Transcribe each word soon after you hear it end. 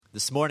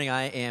This morning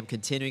I am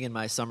continuing in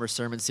my summer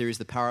sermon series,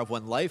 The Power of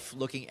One Life,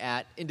 looking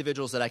at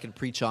individuals that I can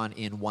preach on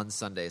in one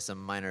Sunday, some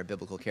minor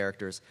biblical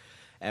characters.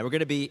 And we're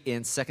going to be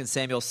in 2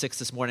 Samuel 6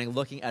 this morning,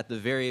 looking at the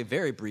very,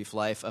 very brief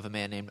life of a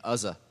man named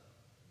Uzzah,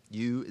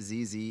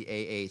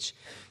 U-Z-Z-A-H.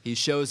 He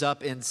shows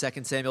up in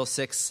 2 Samuel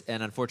 6,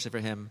 and unfortunately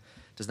for him,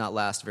 does not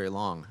last very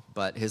long.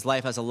 But his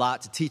life has a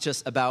lot to teach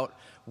us about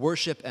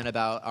worship and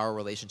about our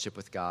relationship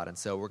with God, and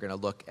so we're going to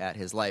look at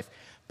his life.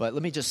 But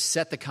let me just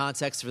set the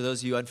context for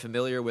those of you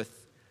unfamiliar with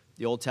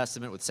the Old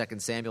Testament, with 2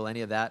 Samuel,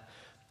 any of that.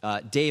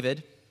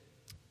 David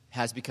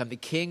has become the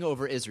king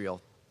over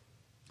Israel.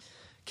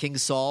 King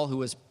Saul, who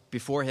was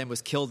before him,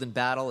 was killed in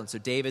battle, and so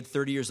David,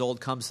 30 years old,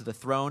 comes to the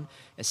throne,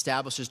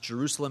 establishes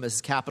Jerusalem as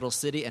his capital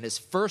city, and his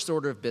first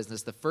order of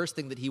business, the first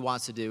thing that he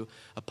wants to do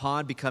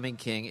upon becoming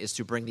king, is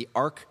to bring the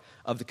Ark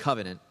of the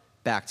Covenant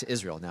back to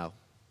Israel. Now,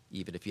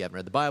 even if you haven't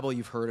read the Bible,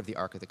 you've heard of the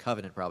Ark of the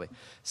Covenant probably.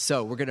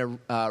 So we're going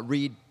to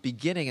read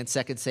beginning in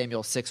 2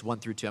 Samuel 6, 1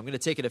 through 2. I'm going to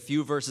take it a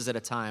few verses at a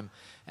time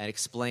and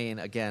explain,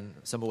 again,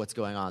 some of what's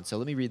going on. So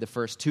let me read the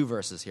first two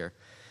verses here.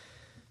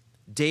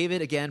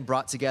 David again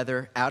brought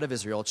together out of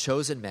Israel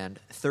chosen men,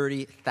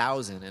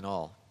 30,000 in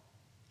all.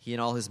 He and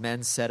all his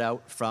men set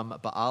out from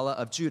Baalah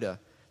of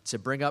Judah to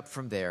bring up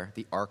from there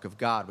the Ark of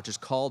God, which is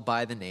called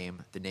by the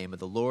name of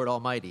the Lord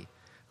Almighty,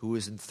 who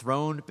is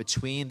enthroned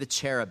between the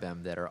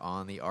cherubim that are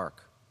on the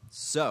ark.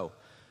 So,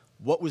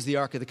 what was the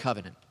Ark of the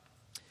Covenant?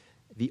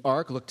 The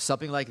ark looked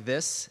something like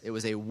this. It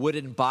was a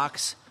wooden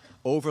box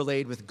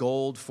overlaid with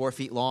gold, 4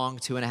 feet long,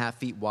 2.5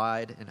 feet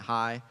wide and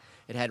high.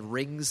 It had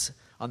rings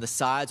on the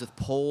sides with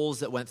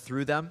poles that went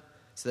through them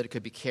so that it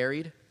could be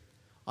carried.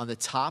 On the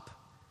top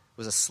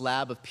was a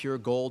slab of pure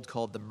gold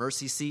called the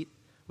mercy seat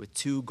with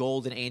 2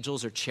 golden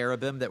angels or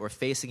cherubim that were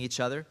facing each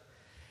other.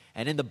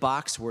 And in the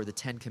box were the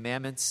 10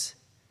 Commandments,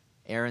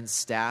 Aaron's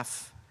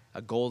staff,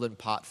 a golden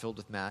pot filled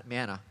with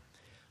manna.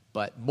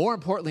 But more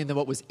importantly than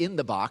what was in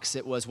the box,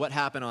 it was what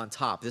happened on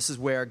top. This is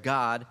where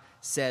God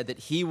said that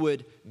he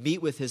would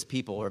meet with his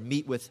people, or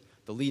meet with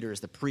the leaders,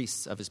 the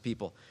priests of his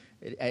people.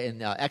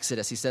 In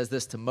Exodus, he says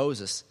this to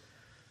Moses: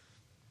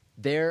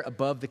 "There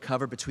above the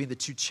cover between the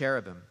 2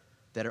 cherubim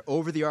that are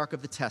over the ark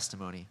of the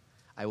testimony,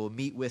 I will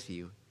meet with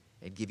you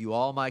and give you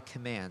all my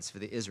commands for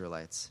the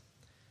Israelites."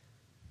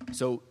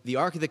 So the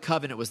Ark of the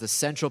Covenant was the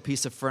central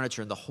piece of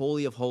furniture in the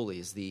Holy of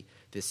Holies, the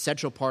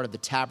central part of the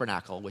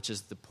tabernacle, which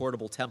is the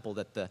portable temple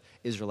that the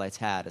Israelites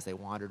had as they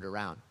wandered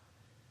around.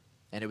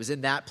 And it was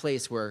in that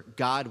place where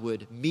God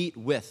would meet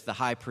with the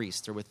high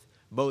priest, or with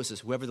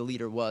Moses, whoever the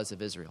leader was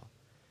of Israel.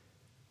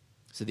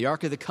 So the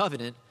Ark of the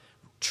Covenant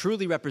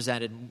truly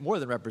represented, more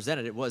than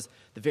represented, it was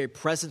the very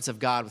presence of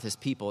God with his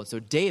people. And so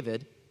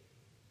David,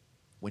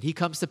 when he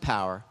comes to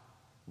power,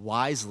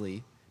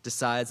 wisely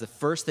decides the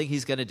first thing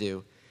he's going to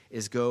do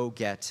is go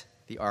get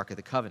the Ark of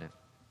the Covenant.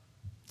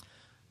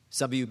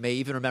 Some of you may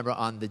even remember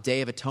on the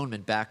Day of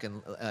Atonement back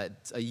in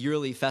a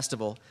yearly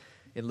festival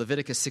in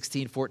Leviticus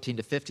 16, 14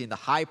 to 15, the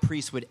high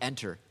priest would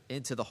enter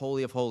into the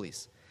Holy of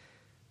Holies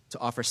to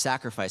offer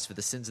sacrifice for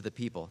the sins of the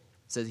people.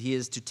 It says he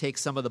is to take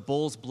some of the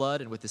bull's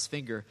blood and with his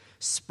finger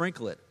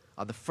sprinkle it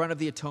on the front of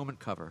the atonement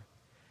cover,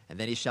 and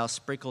then he shall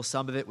sprinkle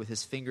some of it with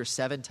his finger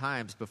 7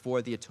 times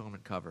before the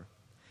atonement cover.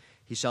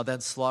 He shall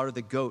then slaughter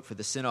the goat for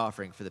the sin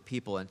offering for the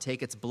people, and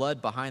take its blood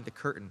behind the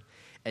curtain,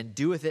 and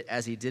do with it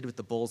as he did with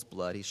the bull's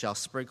blood. He shall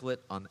sprinkle it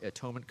on the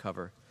atonement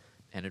cover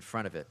and in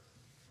front of it.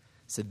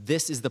 So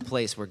this is the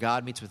place where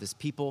God meets with his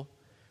people,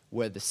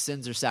 where the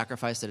sins are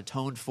sacrificed and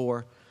atoned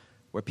for,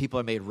 where people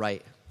are made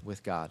right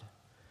with God.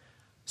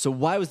 So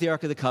why was the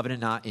Ark of the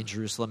Covenant not in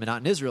Jerusalem and not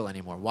in Israel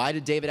anymore? Why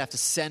did David have to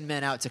send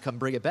men out to come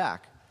bring it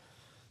back?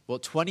 Well,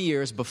 20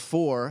 years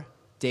before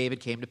David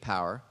came to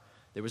power,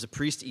 there was a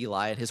priest,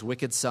 Eli, and his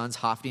wicked sons,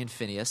 Hophni and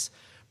Phinehas,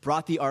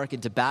 brought the ark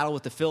into battle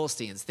with the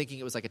Philistines, thinking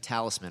it was like a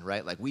talisman,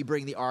 right? Like, we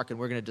bring the ark and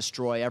we're going to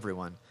destroy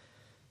everyone.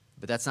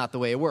 But that's not the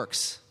way it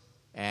works.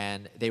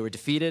 And they were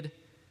defeated.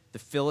 The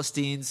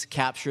Philistines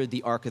captured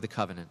the Ark of the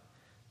Covenant.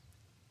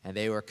 And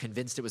they were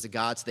convinced it was a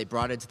god, so they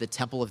brought it into the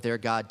temple of their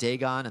god,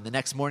 Dagon. And the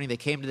next morning they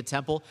came to the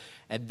temple,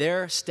 and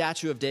their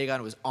statue of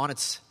Dagon was on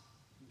its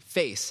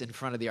face in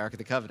front of the Ark of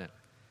the Covenant.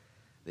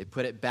 They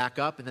put it back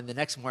up, and then the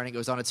next morning it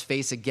was on its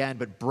face again,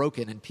 but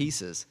broken in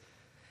pieces.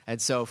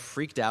 And so,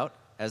 freaked out,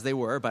 as they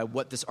were, by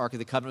what this Ark of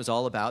the Covenant was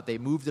all about, they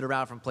moved it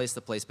around from place to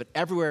place, but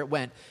everywhere it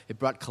went, it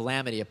brought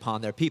calamity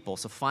upon their people.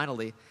 So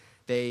finally,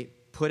 they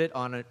put it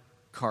on a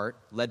cart,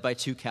 led by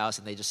 2 cows,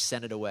 and they just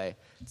sent it away.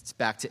 It's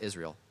back to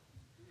Israel.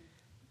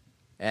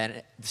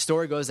 And the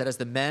story goes that as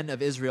the men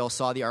of Israel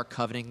saw the Ark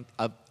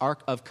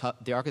of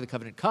the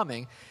Covenant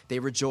coming, they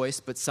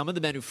rejoiced, but some of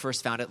the men who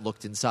first found it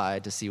looked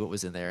inside to see what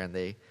was in there, and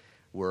they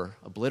were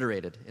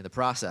obliterated in the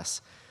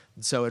process.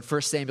 And so in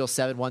 1 Samuel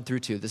 7, 1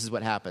 through 2, this is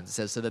what happens. It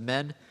says, "So the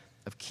men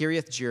of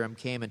Kiriath-Jearim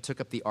came and took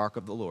up the ark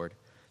of the Lord.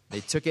 They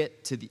took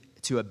it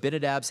to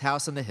Abinadab's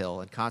house on the hill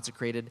and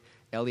consecrated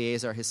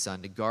Eleazar his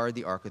son to guard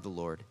the ark of the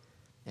Lord.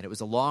 And it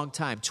was a long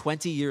time,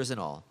 20 years in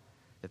all,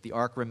 that the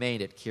ark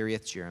remained at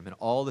Kiriath-Jearim, and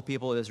all the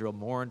people of Israel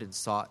mourned and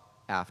sought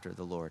after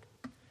the Lord."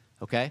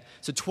 Okay?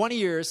 So 20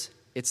 years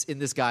It's in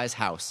this guy's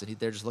house, and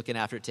they're just looking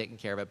after it, taking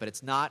care of it, but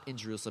it's not in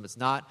Jerusalem. It's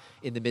not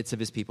in the midst of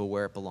his people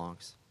where it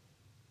belongs.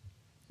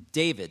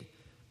 David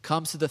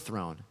comes to the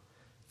throne.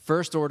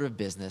 First order of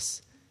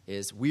business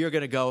is we are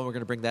going to go and we're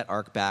going to bring that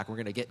ark back. We're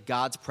going to get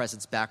God's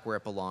presence back where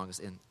it belongs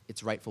in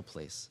its rightful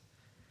place.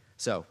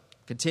 So,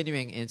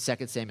 continuing in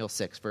 2 Samuel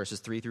 6,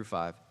 verses 3 through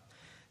 5,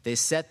 they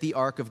set the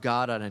ark of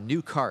God on a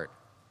new cart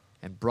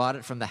and brought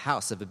it from the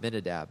house of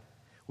Abinadab,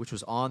 which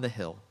was on the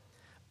hill.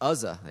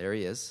 Uzzah, there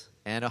he is,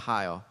 and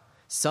Ahio,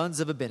 sons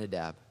of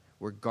Abinadab,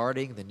 were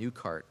guarding the new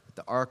cart with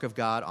the ark of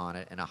God on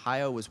it, and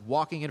Ahio was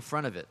walking in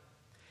front of it.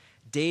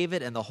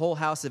 David and the whole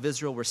house of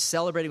Israel were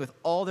celebrating with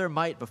all their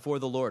might before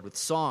the Lord with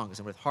songs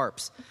and with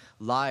harps,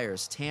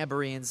 lyres,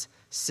 tambourines,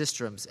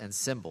 sistrums, and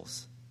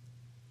cymbals.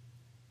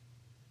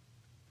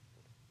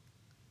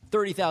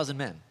 30,000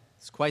 men.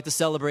 It's quite the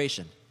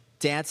celebration,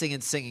 dancing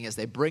and singing as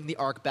they bring the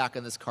ark back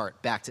on this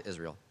cart back to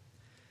Israel.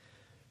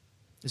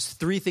 There's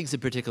three things in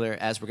particular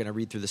as we're going to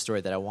read through the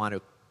story that I want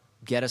to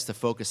get us to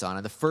focus on.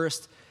 And the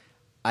first,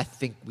 I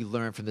think we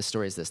learn from this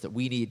story is this, that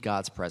we need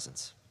God's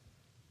presence.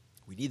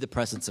 We need the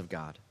presence of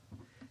God.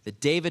 That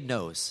David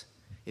knows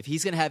if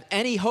he's going to have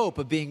any hope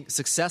of being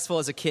successful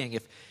as a king,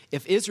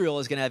 if Israel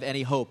is going to have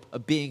any hope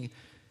of being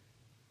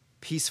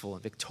peaceful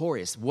and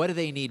victorious, what do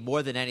they need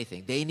more than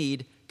anything? They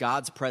need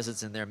God's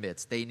presence in their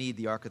midst. They need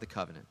the Ark of the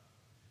Covenant.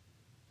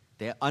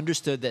 They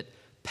understood that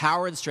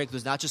power and strength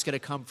was not just going to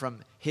come from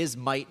his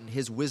might and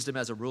his wisdom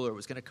as a ruler. It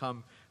was going to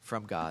come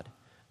from God.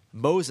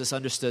 Moses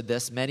understood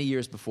this many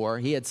years before.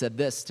 He had said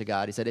this to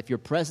God. He said, if your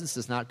presence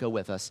does not go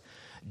with us,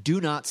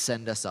 do not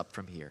send us up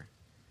from here.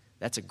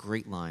 That's a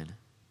great line.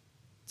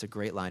 It's a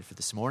great line for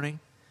this morning.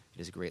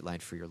 It is a great line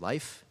for your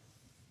life.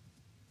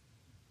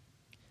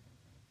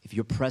 If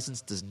your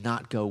presence does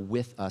not go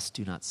with us,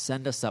 do not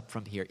send us up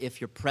from here.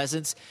 If your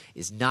presence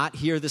is not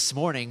here this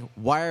morning,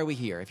 why are we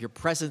here? If your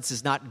presence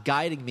is not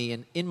guiding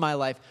me in my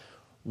life,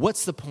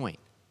 what's the point?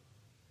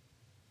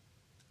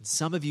 And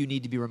some of you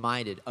need to be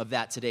reminded of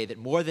that today, that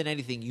more than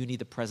anything, you need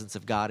the presence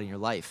of God in your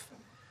life.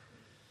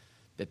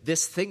 That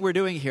this thing we're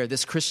doing here,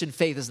 this Christian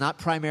faith, is not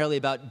primarily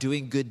about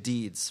doing good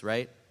deeds,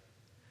 right?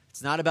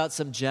 It's not about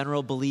some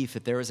general belief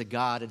that there is a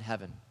God in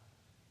heaven.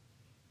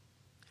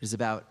 It is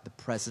about the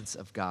presence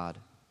of God.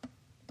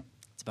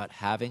 It's about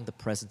having the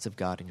presence of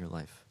God in your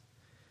life.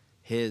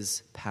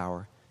 His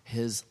power,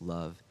 His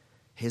love,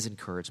 His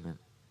encouragement.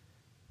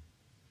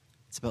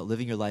 It's about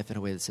living your life in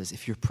a way that says,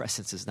 if your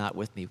presence is not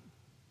with me,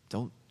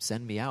 don't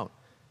send me out.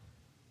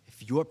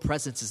 If your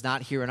presence is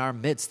not here in our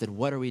midst, then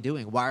what are we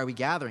doing? Why are we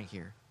gathering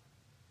here?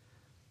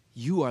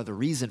 You are the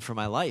reason for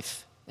my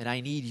life, and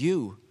I need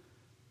you.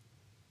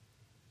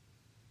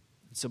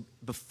 So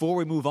before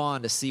we move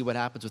on to see what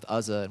happens with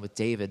Uzzah and with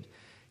David,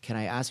 can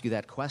I ask you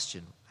that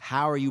question?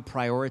 How are you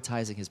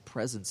prioritizing his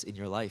presence in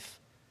your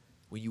life?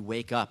 When you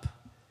wake up,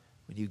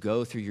 when you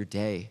go through your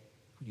day,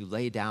 when you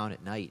lay down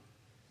at night,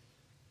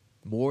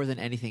 more than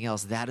anything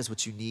else, that is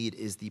what you need,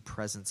 is the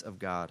presence of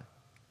God.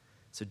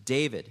 So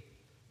David,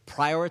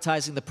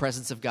 prioritizing the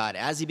presence of God.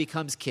 As he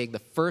becomes king, the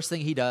first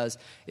thing he does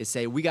is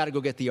say, we got to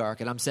go get the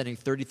ark, and I'm sending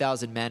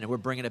 30,000 men, and we're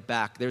bringing it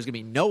back. There's going to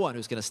be no one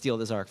who's going to steal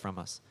this ark from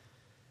us.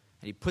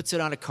 And he puts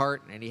it on a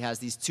cart, and he has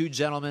these two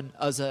gentlemen,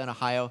 Uzzah and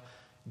Ahio,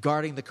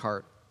 guarding the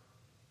cart.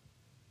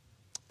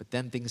 But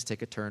then things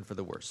take a turn for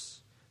the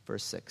worse.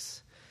 Verse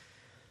 6.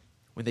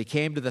 When they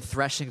came to the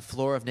threshing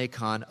floor of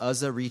Nacon,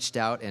 Uzzah reached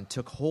out and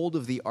took hold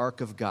of the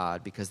ark of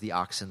God because the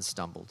oxen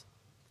stumbled.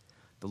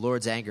 The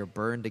Lord's anger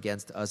burned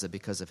against Uzzah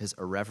because of his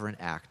irreverent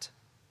act.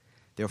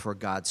 Therefore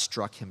God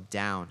struck him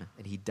down,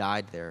 and he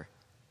died there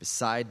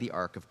beside the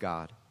ark of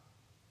God.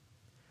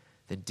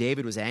 Then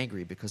David was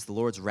angry because the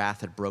Lord's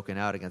wrath had broken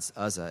out against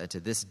Uzzah, and to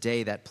this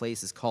day that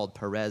place is called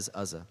Perez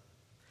Uzzah.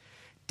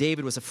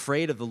 David was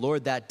afraid of the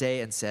Lord that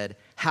day and said,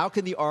 how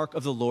can the ark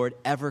of the Lord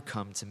ever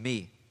come to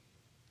me?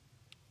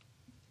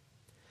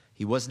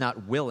 He was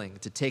not willing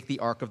to take the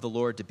ark of the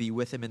Lord to be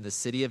with him in the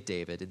city of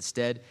David.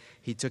 Instead,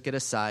 he took it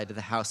aside to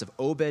the house of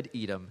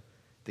Obed-Edom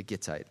the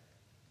Gittite.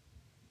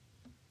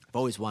 I've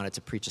always wanted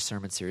to preach a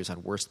sermon series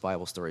on worst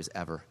Bible stories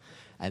ever.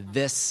 And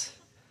this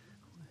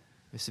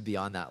would be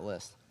on that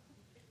list.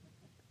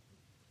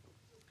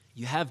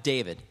 You have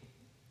David,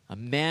 a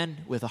man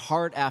with a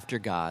heart after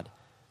God,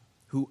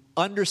 who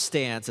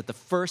understands that the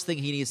first thing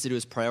he needs to do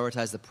is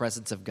prioritize the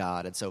presence of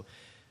God. And so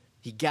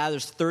he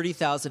gathers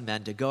 30,000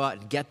 men to go out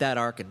and get that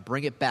ark and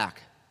bring it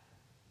back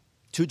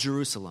to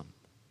Jerusalem.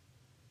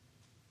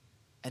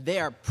 And they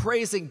are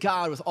praising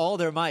God with all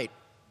their might,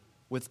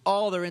 with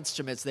all their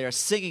instruments. They are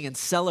singing and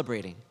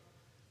celebrating.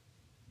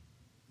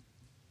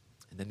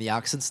 And then the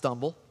oxen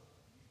stumble,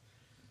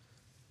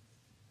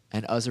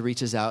 and Uzzah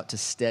reaches out to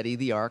steady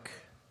the ark,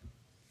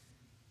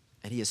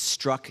 and he is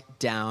struck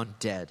down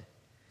dead.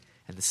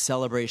 And the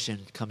celebration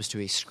comes to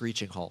a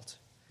screeching halt.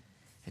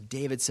 And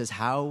David says,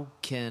 how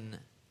can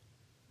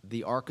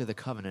the Ark of the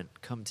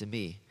Covenant come to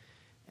me?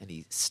 And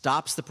he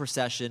stops the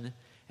procession,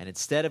 and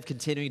instead of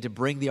continuing to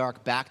bring the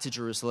ark back to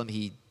Jerusalem,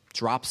 he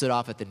drops it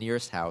off at the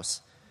nearest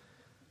house.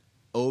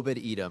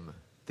 Obed-Edom,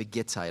 the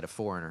Gittite, a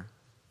foreigner,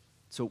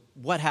 So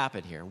what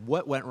happened here?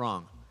 What went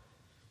wrong?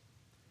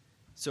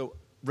 So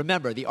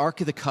remember, the Ark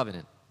of the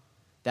Covenant,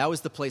 that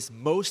was the place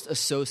most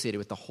associated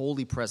with the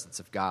holy presence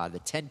of God, the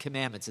 10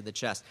 Commandments in the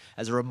chest,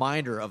 as a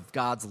reminder of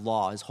God's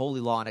law, his holy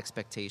law and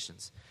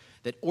expectations,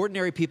 that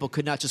ordinary people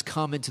could not just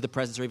come into the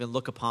presence or even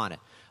look upon it.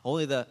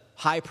 Only the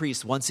high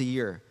priest once a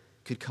year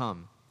could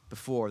come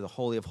before the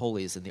Holy of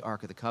Holies in the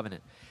Ark of the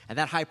Covenant. And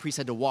that high priest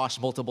had to wash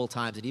multiple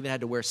times and even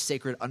had to wear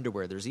sacred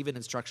underwear. There's even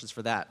instructions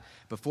for that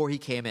before he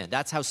came in.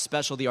 That's how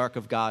special the Ark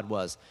of God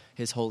was,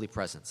 his holy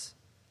presence.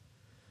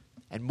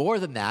 And more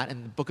than that,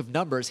 in the book of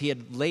Numbers, he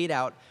had laid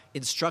out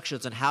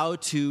instructions on how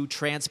to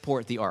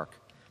transport the ark.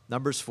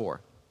 Numbers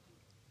 4.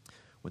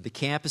 When the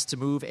camp is to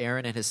move,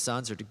 Aaron and his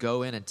sons are to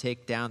go in and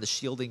take down the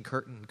shielding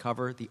curtain and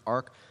cover the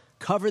ark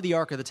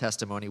of the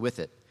testimony with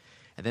it.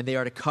 And then they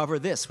are to cover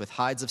this with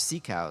hides of sea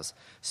cows,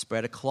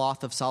 spread a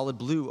cloth of solid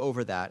blue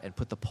over that, and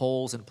put the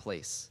poles in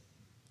place.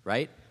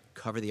 Right?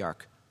 Cover the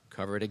ark.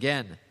 Cover it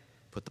again.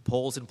 Put the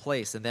poles in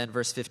place. And then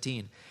verse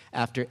 15,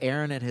 after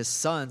Aaron and his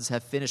sons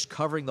have finished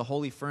covering the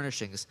holy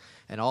furnishings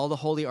and all the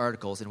holy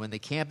articles, and when the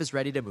camp is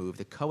ready to move,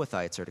 the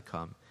Kohathites are to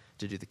come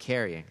to do the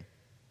carrying.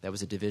 That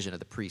was a division of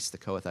the priests, the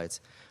Kohathites.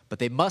 But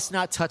they must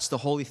not touch the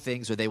holy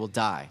things or they will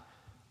die.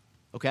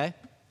 Okay?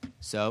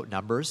 So,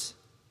 Numbers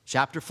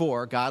chapter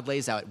 4, God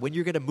lays out, when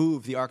you're going to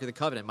move the Ark of the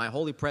Covenant, my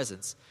holy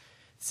presence,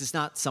 this is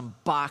not some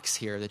box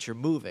here that you're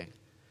moving.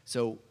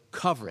 So,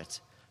 cover it.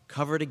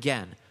 Cover it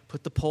again.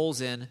 Put the poles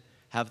in.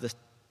 Have the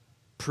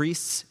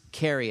priests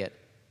carry it.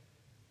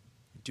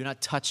 Do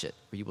not touch it,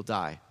 or you will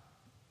die.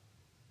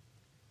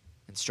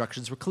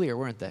 Instructions were clear,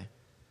 weren't they?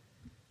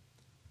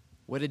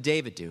 What did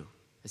David do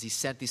as he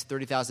sent these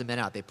 30,000 men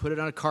out? They put it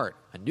on a cart,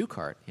 a new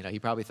cart. He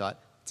probably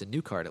thought, it's a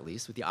new cart at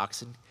least, with the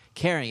oxen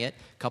carrying it,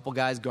 a couple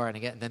guys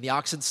guarding it, and then the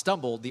oxen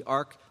stumbled. The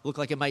ark looked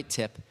like it might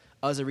tip.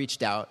 Uzzah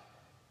reached out,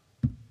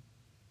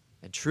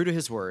 and true to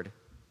his word,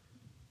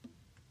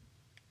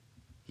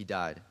 he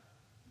died.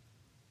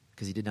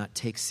 Because he did not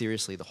take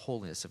seriously the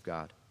holiness of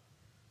God.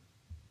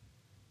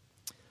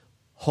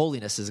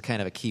 Holiness is a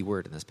kind of a key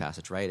word in this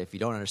passage, right? If you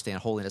don't understand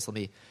holiness, let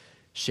me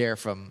share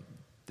from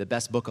the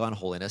best book on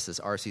holiness, is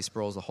R.C.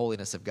 Sproul's The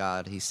Holiness of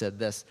God. He said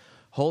this: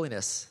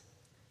 holiness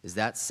is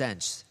that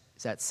sense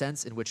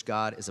in which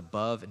God is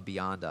above and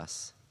beyond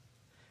us.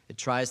 It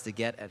tries to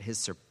get at his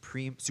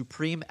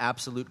supreme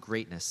absolute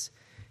greatness.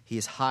 He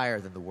is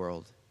higher than the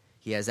world.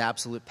 He has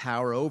absolute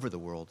power over the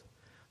world.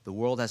 The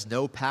world has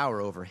no power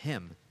over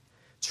him.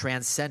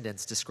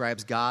 Transcendence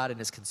describes God in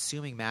his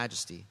consuming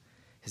majesty,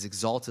 his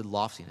exalted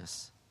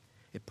loftiness.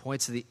 It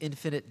points to the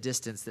infinite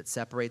distance that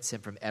separates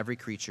him from every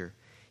creature.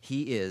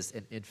 He is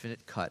an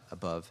infinite cut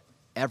above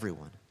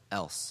everyone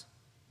else.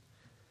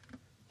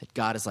 That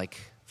God is like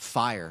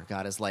fire.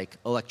 God is like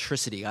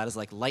electricity. God is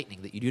like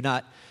lightning, that you do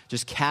not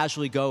just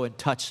casually go and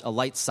touch a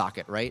light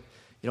socket, right?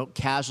 You don't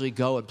casually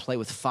go and play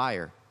with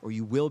fire, or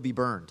you will be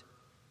burned.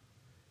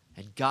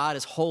 And God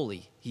is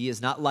holy. He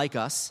is not like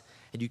us.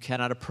 And you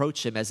cannot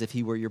approach him as if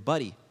he were your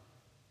buddy.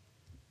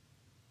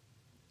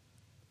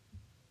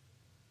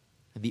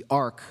 And the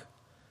ark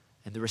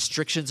and the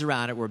restrictions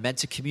around it were meant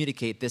to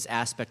communicate this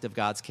aspect of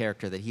God's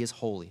character, that he is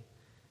holy,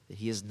 that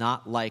he is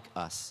not like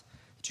us,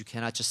 that you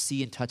cannot just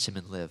see and touch him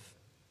and live.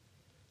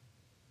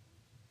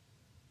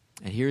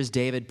 And here is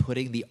David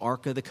putting the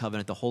Ark of the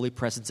Covenant, the holy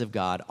presence of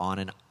God, on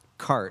a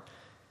cart,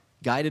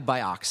 guided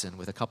by oxen,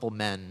 with a couple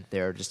men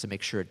there just to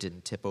make sure it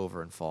didn't tip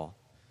over and fall.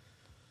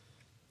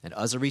 And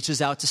Uzzah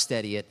reaches out to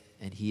steady it,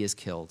 and he is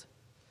killed.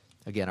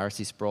 Again,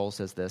 R.C. Sproul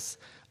says this: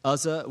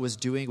 Uzzah was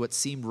doing what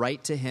seemed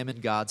right to him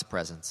in God's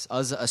presence.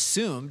 Uzzah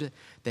assumed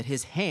that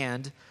his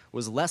hand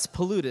was less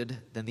polluted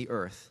than the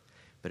earth.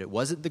 But it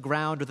wasn't the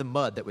ground or the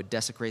mud that would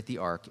desecrate the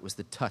ark. It was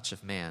the touch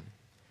of man.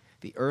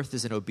 The earth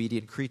is an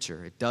obedient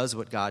creature. It does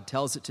what God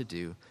tells it to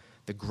do.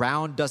 The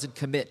ground doesn't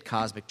commit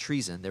cosmic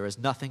treason. There is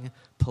nothing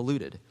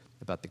polluted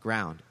about the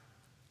ground.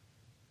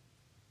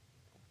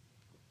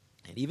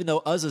 And even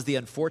though Uzzah is the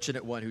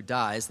unfortunate one who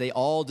dies, they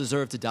all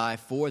deserve to die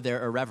for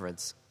their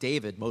irreverence.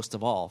 David, most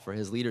of all, for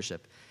his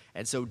leadership.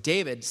 And so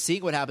David,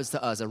 seeing what happens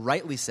to Uzzah,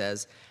 rightly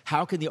says,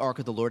 how can the ark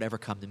of the Lord ever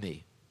come to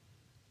me?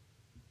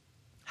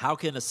 How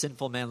can a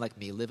sinful man like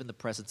me live in the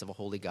presence of a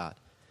holy God?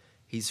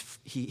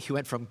 He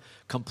went from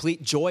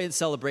complete joy and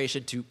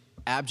celebration to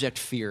abject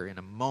fear in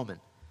a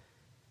moment.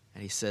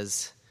 And he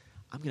says,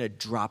 I'm going to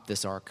drop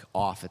this ark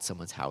off at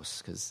someone's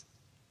house because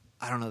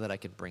I don't know that I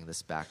can bring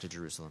this back to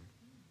Jerusalem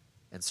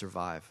and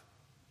survive.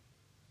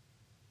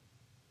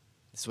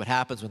 This is what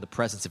happens when the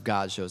presence of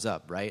God shows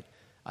up, right?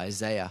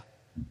 Isaiah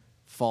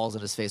falls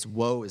on his face.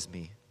 Woe is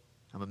me.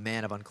 I'm a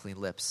man of unclean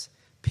lips.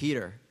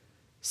 Peter,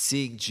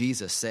 seeing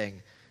Jesus,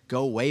 saying,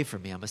 go away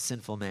from me. I'm a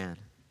sinful man.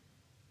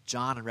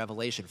 John in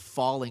Revelation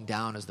falling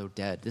down as though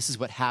dead. This is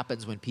what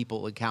happens when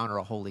people encounter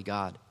a holy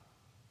God.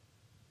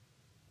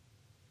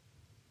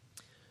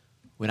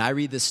 When I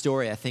read this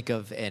story, I think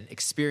of an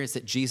experience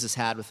that Jesus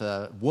had with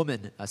a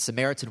woman, a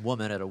Samaritan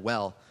woman at a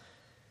well.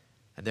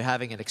 And they're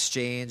having an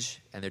exchange,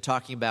 and they're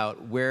talking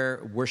about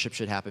where worship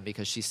should happen,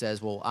 because she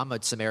says, well, I'm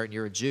a Samaritan,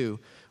 you're a Jew.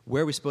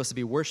 Where are we supposed to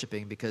be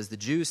worshiping? Because the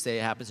Jews say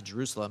it happens in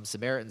Jerusalem,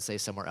 Samaritans say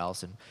somewhere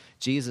else. And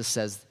Jesus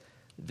says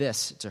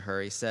this to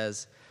her. He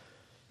says,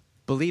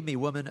 believe me,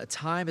 woman, a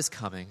time is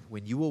coming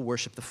when you will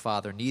worship the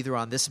Father, neither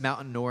on this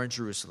mountain nor in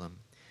Jerusalem.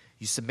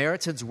 You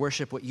Samaritans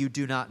worship what you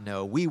do not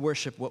know. We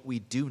worship what we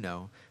do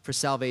know, for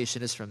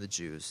salvation is from the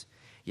Jews.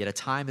 Yet a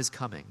time is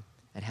coming,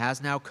 and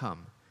has now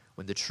come,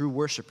 when the true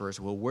worshipers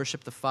will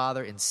worship the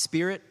Father in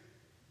spirit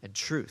and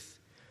truth.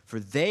 For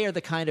they are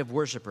the kind of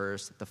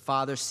worshipers that the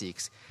Father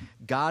seeks.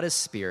 God is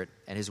spirit,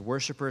 and his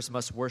worshipers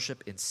must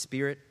worship in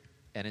spirit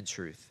and in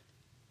truth.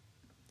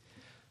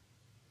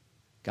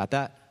 Got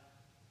that?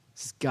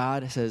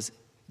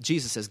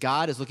 Jesus says,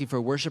 God is looking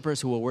for worshipers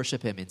who will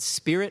worship him in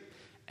spirit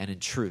and in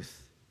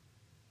truth.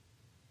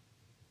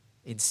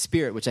 In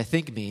spirit, which I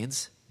think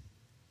means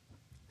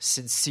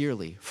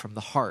sincerely, from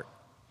the heart,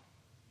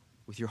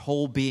 with your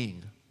whole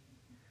being,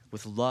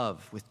 with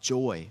love, with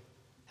joy.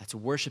 That's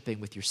worshiping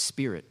with your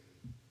spirit.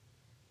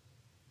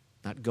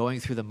 Not going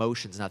through the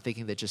motions, not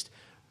thinking that just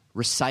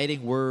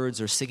reciting words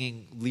or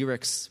singing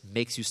lyrics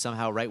makes you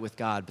somehow right with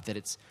God, but that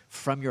it's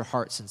from your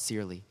heart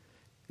sincerely.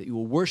 That you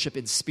will worship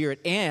in spirit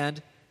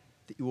and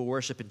that you will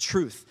worship in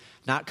truth.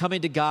 Not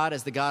coming to God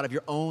as the God of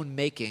your own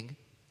making,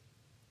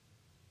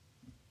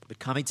 but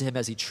coming to him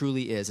as he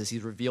truly is, as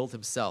he's revealed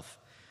himself,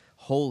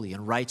 holy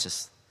and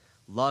righteous,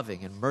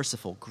 loving and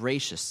merciful,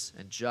 gracious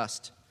and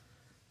just,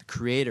 the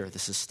creator, the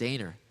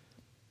sustainer,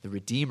 the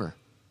redeemer,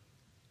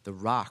 the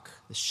rock,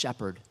 the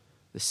shepherd,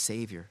 the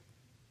savior.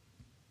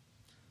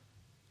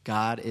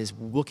 God is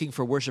looking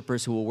for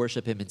worshipers who will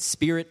worship him in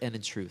spirit and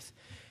in truth.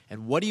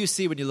 And what do you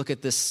see when you look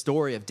at this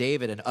story of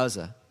David and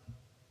Uzzah?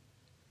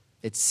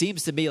 It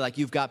seems to me like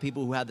you've got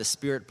people who have the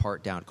spirit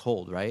part down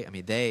cold, right? I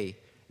mean,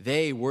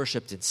 they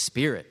worshiped in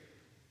spirit,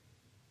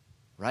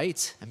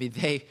 right? I mean,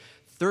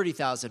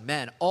 30,000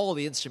 men, all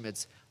the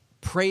instruments,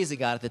 praising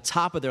God at the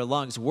top of their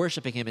lungs,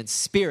 worshiping him in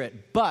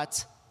spirit,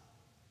 but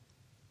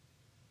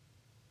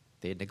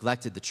they had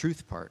neglected the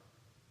truth part.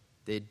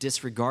 They had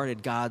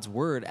disregarded God's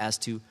word as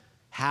to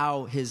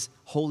how his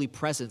holy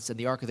presence and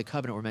the Ark of the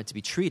Covenant were meant to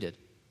be treated.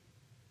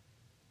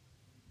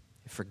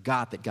 They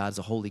forgot that God's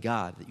a holy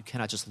God, that you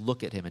cannot just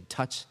look at him and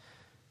touch.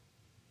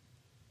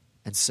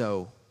 And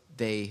so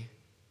they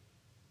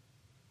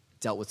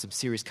dealt with some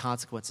serious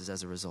consequences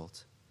as a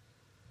result.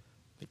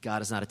 But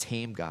God is not a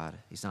tame God.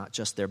 He's not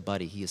just their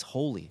buddy. He is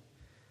holy.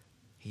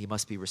 He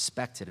must be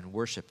respected and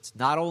worshiped,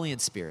 not only in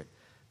spirit,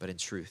 but in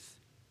truth.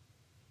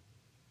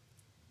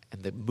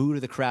 And the mood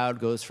of the crowd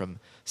goes from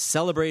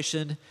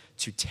celebration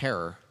to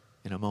terror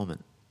in a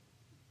moment.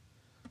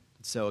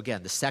 So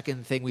again, the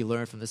second thing we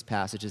learn from this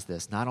passage is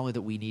this: not only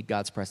that we need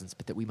God's presence,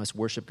 but that we must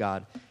worship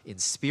God in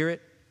spirit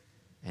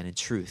and in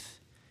truth.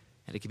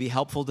 And it can be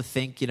helpful to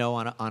think,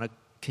 on a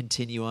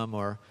continuum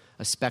or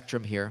a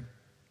spectrum here.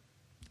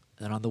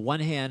 And on the one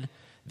hand,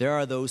 there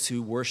are those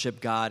who worship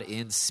God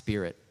in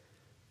spirit.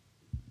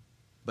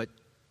 But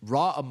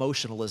raw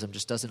emotionalism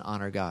just doesn't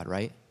honor God,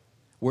 right?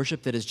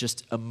 Worship that is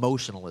just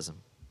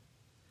emotionalism.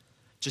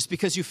 Just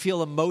because you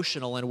feel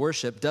emotional in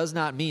worship does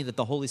not mean that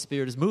the Holy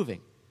Spirit is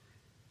moving.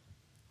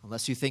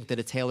 Unless you think that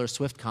a Taylor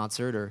Swift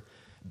concert or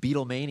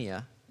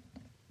Beatlemania,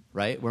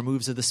 right, were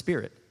moves of the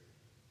Spirit.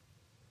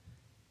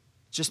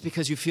 Just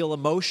because you feel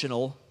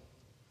emotional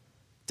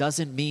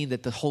doesn't mean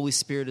that the Holy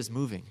Spirit is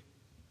moving.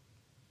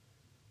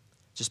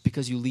 Just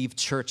because you leave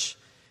church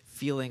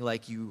feeling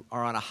like you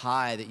are on a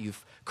high, that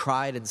you've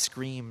cried and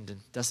screamed,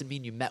 doesn't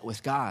mean you met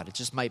with God. It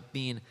just might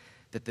mean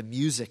that the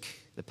music,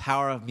 the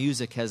power of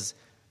music has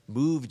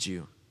moved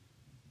you.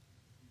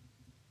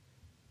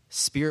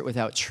 Spirit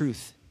without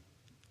truth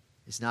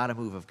is not a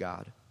move of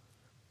God.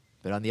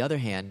 But on the other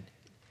hand,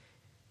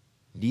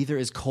 neither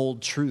is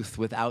cold truth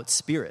without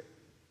spirit.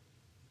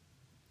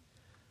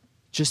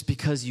 Just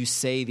because you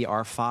say the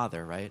Our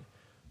Father, right?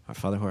 Our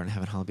Father who art in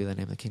heaven, hallowed be thy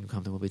name, thy kingdom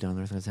come, thy will be done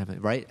on earth as in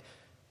heaven, right?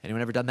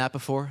 Anyone ever done that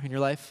before in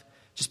your life?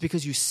 Just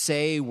because you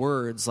say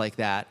words like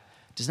that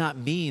does not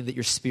mean that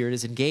your spirit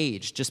is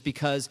engaged. Just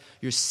because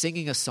you're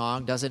singing a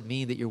song doesn't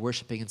mean that you're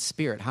worshiping in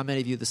spirit. How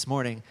many of you this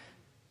morning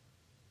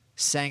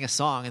sang a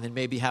song and then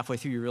maybe halfway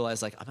through you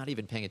realize, I'm not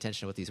even paying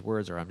attention to what these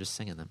words are, I'm just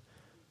singing them?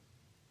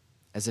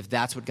 As if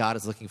that's what God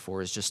is looking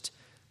for, is just,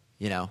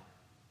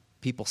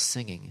 people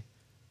singing.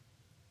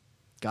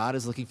 God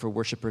is looking for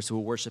worshipers who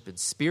will worship in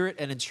spirit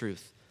and in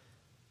truth,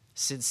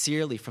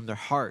 sincerely from their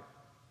heart,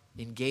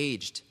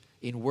 engaged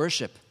in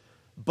worship,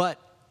 but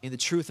in the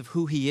truth of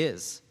who he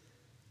is.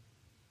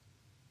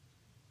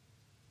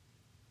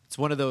 It's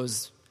one of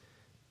those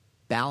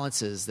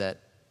balances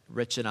that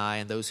Rich and I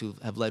and those who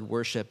have led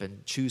worship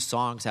and choose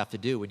songs have to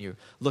do when you're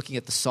looking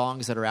at the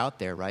songs that are out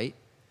there, right?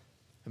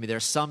 I mean, there are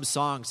some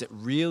songs that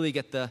really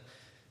get the,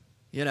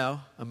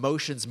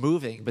 emotions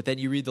moving, but then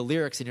you read the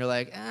lyrics and you're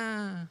like,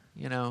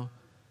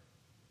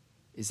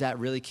 is that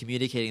really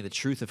communicating the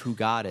truth of who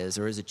God is,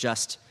 or is it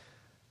just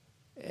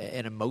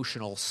an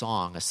emotional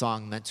song, a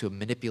song meant to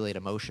manipulate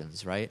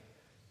emotions, right?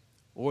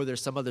 Or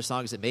there's some other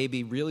songs that may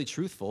be really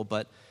truthful,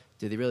 but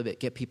Do they really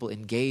get people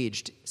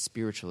engaged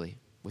spiritually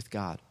with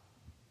God?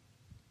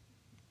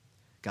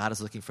 God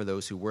is looking for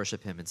those who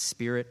worship him in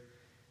spirit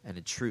and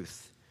in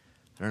truth.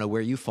 I don't know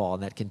where you fall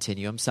in that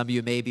continuum. Some of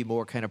you may be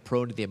more kind of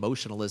prone to the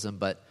emotionalism,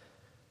 but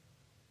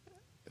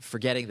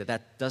forgetting that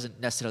that doesn't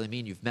necessarily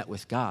mean you've met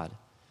with God.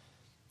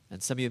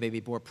 And some of you may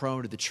be more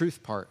prone to the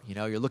truth part. You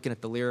know, you're looking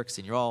at the lyrics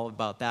and you're all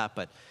about that,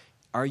 but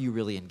are you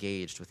really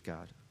engaged with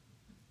God?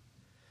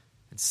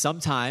 And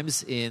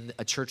sometimes in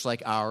a church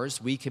like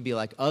ours, we can be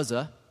like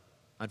Uzzah,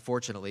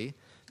 unfortunately,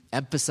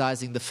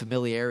 emphasizing the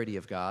familiarity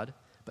of God,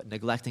 but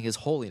neglecting his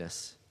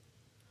holiness.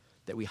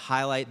 That we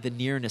highlight the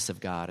nearness of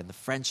God and the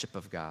friendship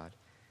of God,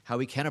 how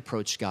we can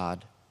approach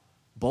God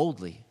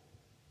boldly,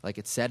 like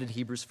it said in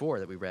Hebrews 4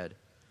 that we read.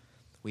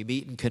 We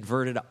meet in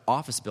converted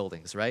office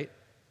buildings, right?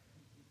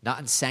 Not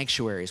in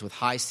sanctuaries with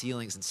high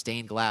ceilings and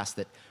stained glass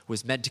that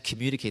was meant to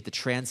communicate the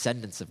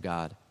transcendence of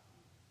God,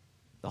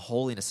 the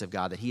holiness of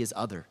God, that he is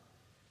other.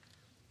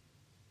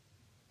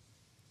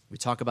 We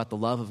talk about the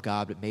love of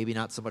God, but maybe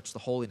not so much the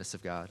holiness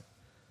of God.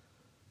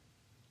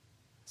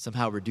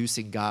 Somehow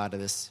reducing God to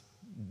this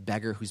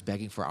beggar who's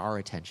begging for our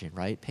attention,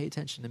 right? Pay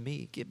attention to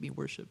me. Give me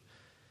worship.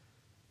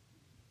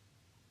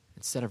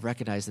 Instead of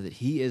recognizing that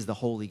he is the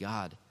holy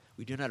God,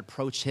 we do not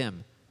approach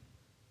him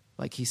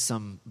like he's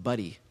some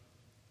buddy.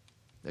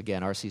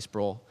 Again, R.C.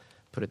 Sproul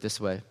put it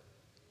this way.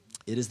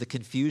 It is the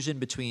confusion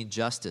between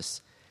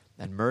justice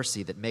and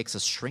mercy that makes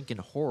us shrink in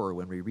horror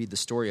when we read the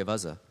story of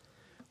Uzzah.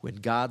 When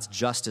God's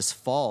justice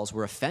falls,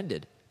 we're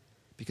offended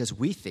because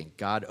we think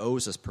God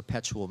owes us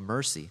perpetual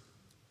mercy.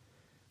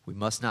 We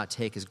must not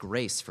take his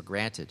grace for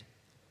granted.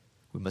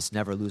 We must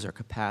never lose our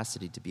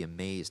capacity to be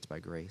amazed by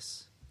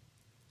grace.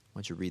 Why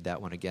don't you read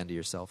that one again to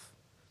yourself?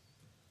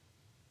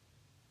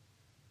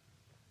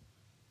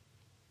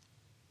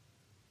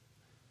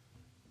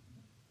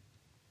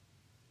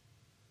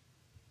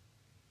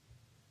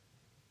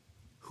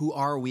 Who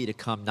are we to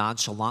come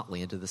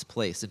nonchalantly into this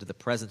place, into the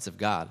presence of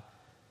God?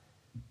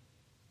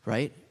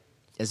 Right?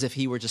 As if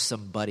he were just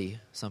some buddy,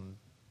 some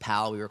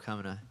pal we were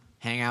coming to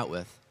hang out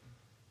with,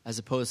 as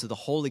opposed to the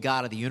holy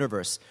God of the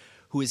universe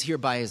who is here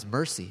by his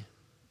mercy,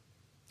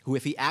 who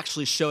if he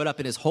actually showed up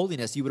in his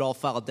holiness, you would all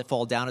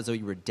fall down as though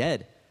you were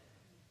dead,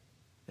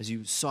 as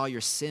you saw your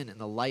sin in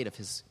the light of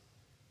his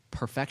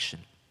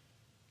perfection.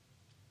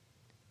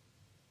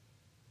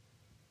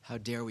 How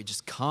dare we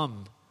just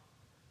come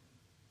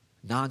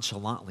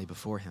nonchalantly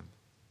before him?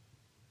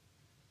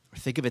 Or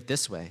think of it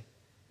this way.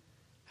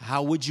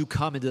 How would you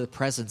come into the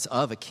presence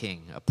of a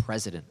king, a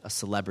president, a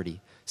celebrity,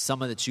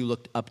 someone that you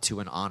looked up to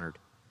and honored?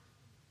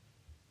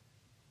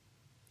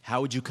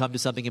 How would you come to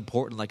something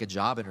important like a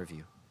job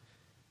interview?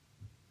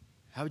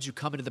 How would you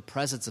come into the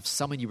presence of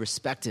someone you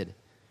respected?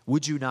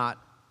 Would you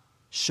not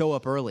show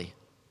up early?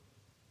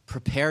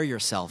 Prepare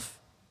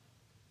yourself.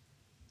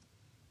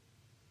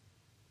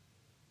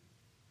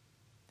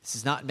 This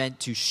is not meant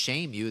to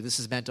shame you. This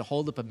is meant to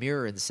hold up a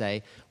mirror and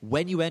say,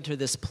 when you enter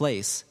this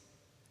place,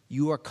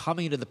 you are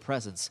coming into the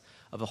presence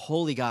of a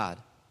holy God.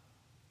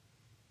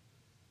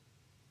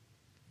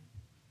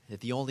 That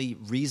the only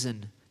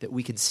reason that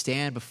we can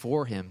stand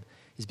before him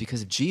is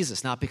because of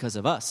Jesus, not because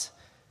of us.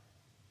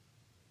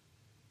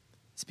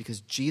 It's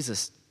because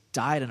Jesus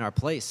died in our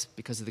place,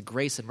 because of the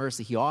grace and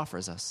mercy he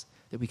offers us,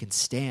 that we can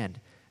stand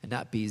and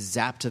not be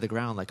zapped to the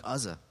ground like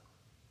Uzzah.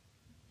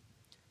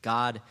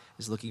 God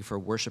is looking for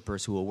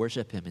worshipers who will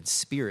worship him in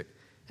spirit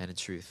and in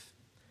truth.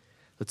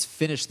 Let's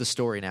finish the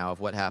story now of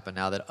what happened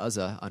now that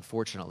Uzzah,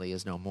 unfortunately,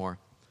 is no more.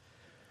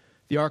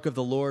 The ark of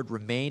the Lord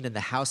remained in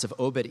the house of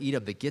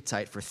Obed-Edom the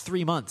Gittite for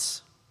 3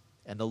 months,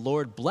 and the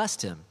Lord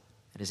blessed him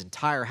and his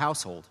entire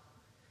household.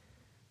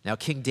 Now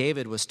King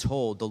David was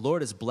told, the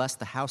Lord has blessed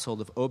the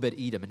household of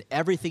Obed-Edom and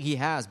everything he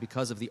has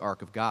because of the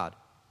ark of God.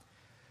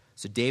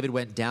 So David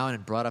went down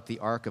and brought up the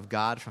ark of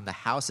God from the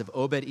house of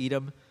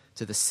Obed-Edom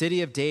to the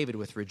city of David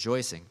with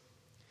rejoicing.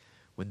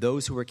 When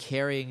those who were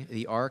carrying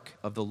the ark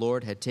of the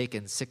Lord had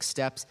taken 6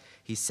 steps,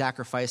 he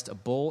sacrificed a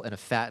bull and a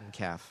fattened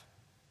calf.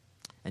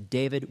 And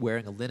David,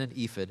 wearing a linen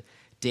ephod,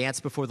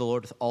 danced before the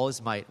Lord with all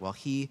his might, while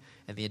he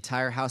and the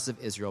entire house of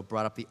Israel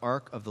brought up the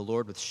ark of the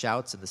Lord with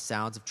shouts and the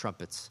sounds of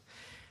trumpets.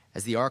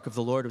 As the ark of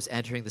the Lord was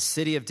entering the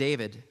city of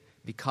David,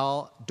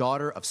 Michal,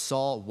 daughter of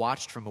Saul,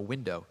 watched from a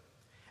window.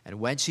 And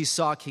when she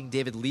saw King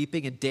David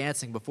leaping and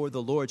dancing before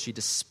the Lord, she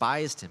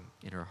despised him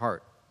in her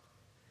heart.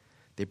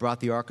 They brought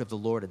the ark of the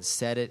Lord and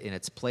set it in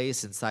its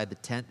place inside the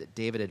tent that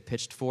David had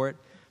pitched for it,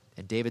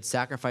 and David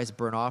sacrificed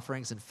burnt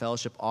offerings and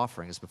fellowship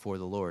offerings before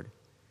the Lord.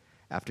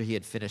 After he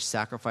had finished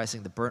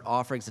sacrificing the burnt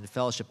offerings and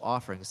fellowship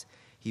offerings,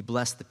 he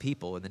blessed the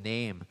people in the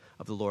name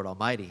of the Lord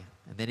Almighty.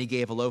 And then he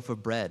gave a loaf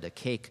of bread, a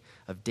cake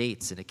of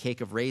dates, and a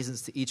cake of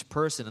raisins to each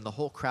person in the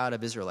whole crowd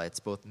of Israelites,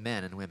 both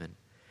men and women.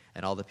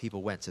 And all the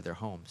people went to their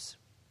homes.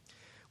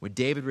 When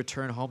David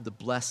returned home to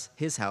bless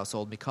his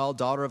household, Michal,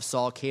 daughter of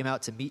Saul, came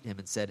out to meet him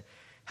and said,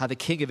 "How the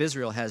king of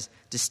Israel has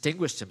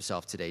distinguished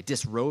himself today,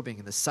 disrobing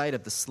in the sight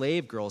of the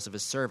slave girls of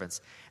his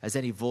servants, as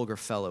any vulgar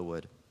fellow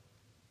would."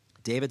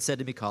 David said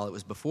to Michal, "It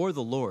was before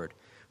the Lord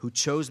who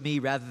chose me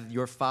rather than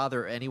your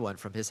father or anyone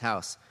from his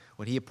house.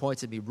 When he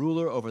appointed me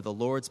ruler over the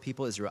Lord's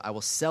people Israel, I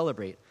will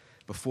celebrate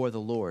before the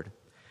Lord.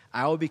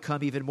 I will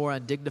become even more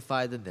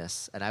undignified than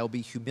this, and I will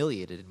be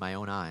humiliated in my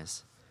own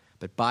eyes.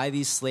 But by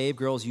these slave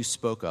girls you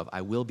spoke of,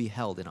 I will be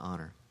held in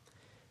honor.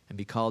 And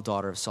Michal,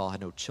 daughter of Saul, had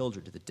no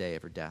children to the day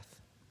of her death.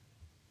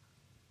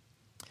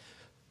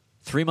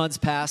 3 months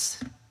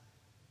pass.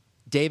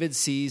 David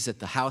sees that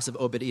the house of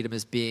Obed-Edom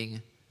is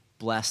being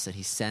blessed, and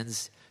he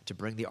sends to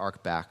bring the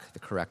ark back the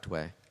correct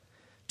way.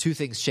 2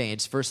 things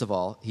changed. First of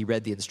all, he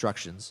read the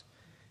instructions.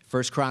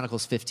 1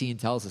 Chronicles 15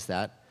 tells us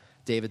that.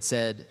 David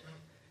said,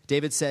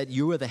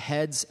 you are the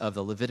heads of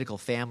the Levitical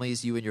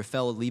families. You and your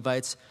fellow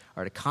Levites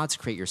are to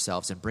consecrate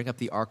yourselves and bring up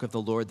the ark of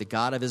the Lord, the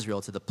God of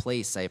Israel, to the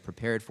place I have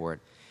prepared for it.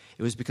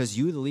 It was because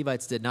you, the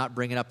Levites, did not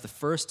bring it up the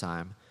first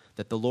time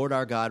that the Lord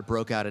our God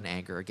broke out in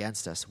anger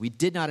against us. We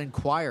did not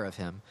inquire of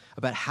him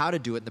about how to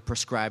do it in the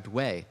prescribed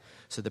way.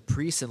 So the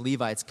priests and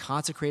Levites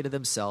consecrated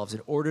themselves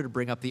in order to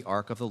bring up the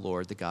ark of the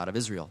Lord, the God of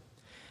Israel.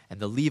 And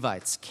the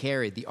Levites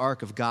carried the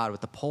ark of God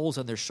with the poles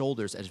on their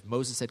shoulders, as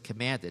Moses had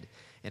commanded,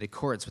 in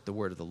accordance with the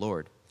word of the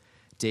Lord.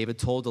 David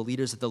told the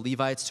leaders of the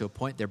Levites to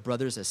appoint their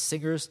brothers as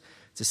singers,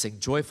 to sing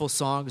joyful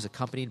songs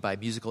accompanied by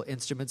musical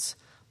instruments,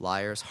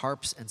 lyres,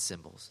 harps, and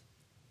cymbals.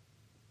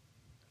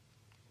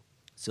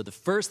 So the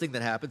first thing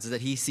that happens is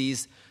that he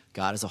sees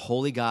God as a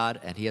holy God,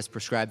 and he has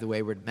prescribed the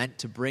way we're meant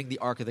to bring the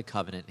Ark of the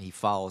Covenant, and he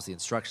follows the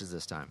instructions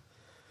this time.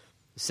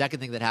 The second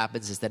thing that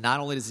happens is that not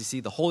only does he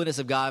see the holiness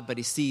of God, but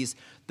he sees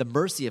the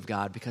mercy of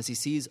God, because he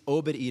sees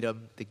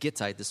Obed-Edom, the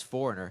Gittite, this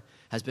foreigner,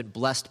 has been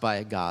blessed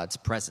by God's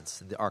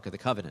presence in the Ark of the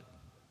Covenant.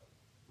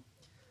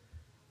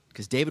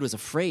 Because David was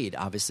afraid,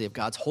 obviously, of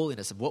God's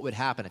holiness, of what would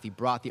happen if he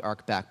brought the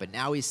ark back, but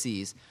now he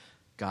sees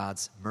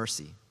God's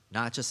mercy,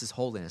 not just his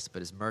holiness,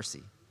 but his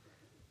mercy.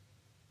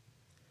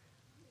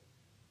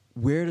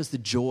 Where does the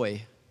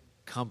joy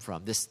come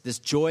from? This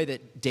joy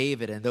that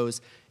David and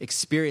those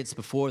experienced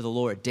before the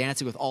Lord,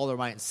 dancing with all their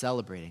might and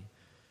celebrating.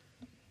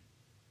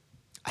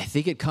 I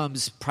think it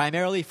comes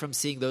primarily from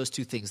seeing those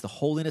 2 things, the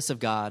holiness of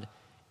God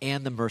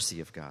and the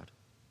mercy of God.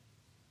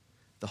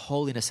 The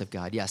holiness of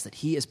God, yes, that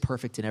he is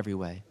perfect in every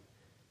way.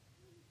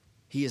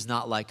 He is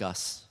not like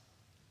us,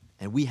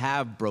 and we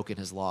have broken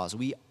his laws.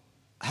 We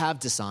have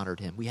dishonored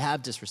him. We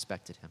have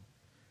disrespected him.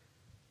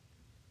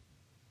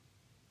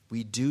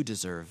 We do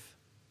deserve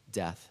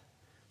death.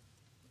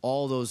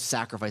 All those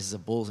sacrifices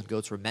of bulls and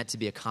goats were meant to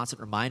be a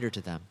constant reminder to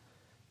them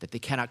that they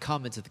cannot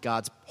come into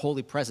God's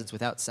holy presence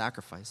without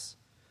sacrifice.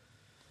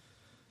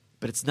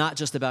 But it's not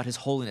just about his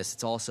holiness,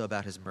 it's also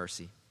about his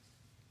mercy.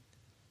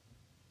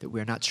 That we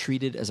are not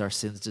treated as our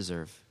sins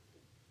deserve.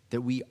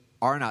 That we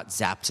are not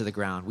zapped to the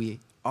ground.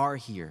 We are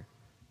here,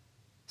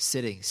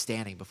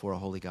 standing before a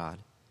holy God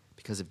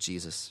because of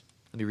Jesus.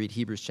 Let me read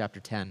Hebrews chapter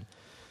 10.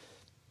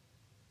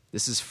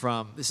 This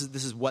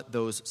is what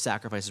those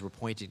sacrifices were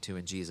pointing to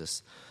in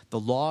Jesus. The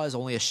law is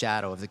only a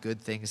shadow of the good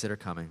things that are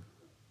coming,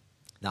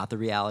 not the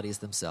realities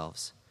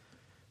themselves.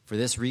 For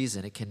this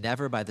reason, it can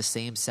never, by the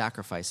same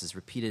sacrifices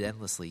repeated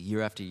endlessly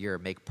year after year,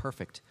 make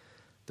perfect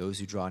those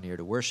who draw near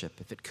to worship.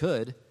 If it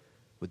could,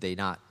 would they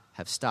not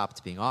have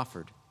stopped being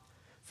offered?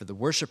 For the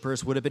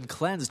worshipers would have been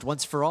cleansed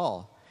once for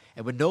all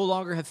and would no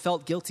longer have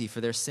felt guilty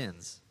for their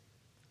sins.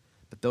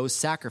 But those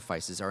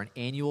sacrifices are an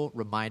annual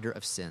reminder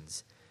of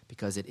sins,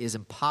 because it is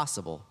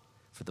impossible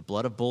for the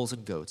blood of bulls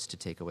and goats to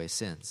take away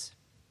sins.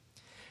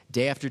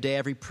 Day after day,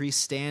 every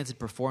priest stands and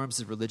performs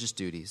his religious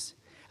duties.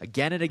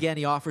 Again and again,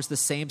 he offers the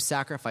same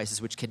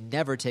sacrifices which can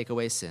never take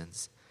away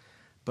sins.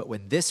 But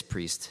when this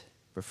priest,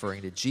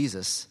 referring to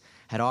Jesus,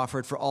 had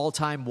offered for all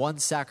time one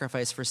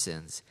sacrifice for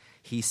sins,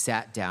 he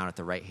sat down at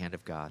the right hand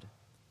of God.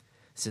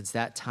 Since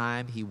that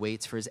time, he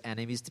waits for his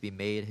enemies to be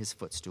made his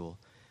footstool,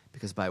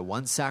 because by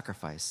one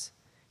sacrifice,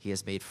 he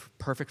has made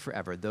perfect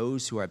forever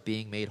those who are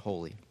being made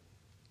holy.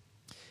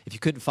 If you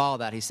couldn't follow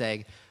that, he's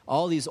saying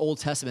all these Old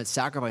Testament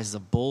sacrifices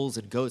of bulls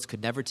and goats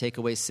could never take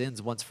away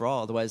sins once for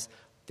all. Otherwise,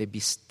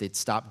 they'd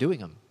stop doing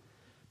them.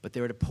 But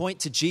they were to point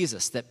to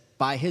Jesus, that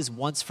by his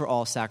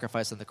once-for-all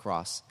sacrifice on the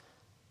cross,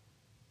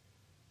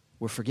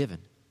 we're forgiven.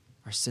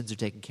 Our sins are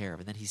taken care of.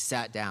 And then he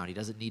sat down. He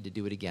doesn't need to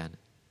do it again.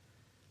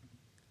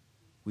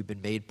 We've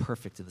been made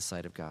perfect in the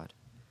sight of God.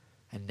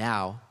 And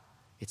now,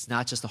 it's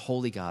not just a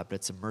holy God, but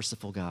it's a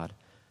merciful God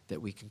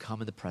that we can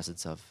come in the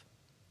presence of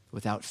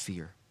without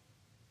fear.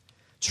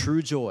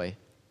 True joy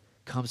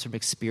comes from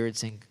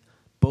experiencing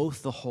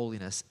both the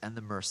holiness and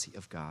the mercy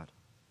of God.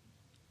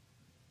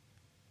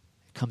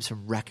 It comes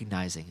from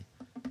recognizing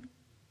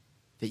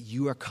that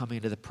you are coming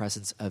into the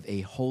presence of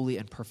a holy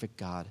and perfect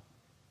God.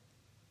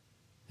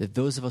 That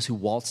those of us who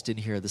waltzed in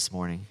here this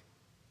morning,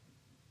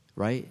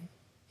 right?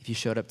 If you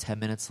showed up 10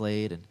 minutes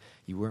late and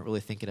you weren't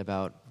really thinking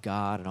about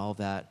God and all of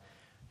that,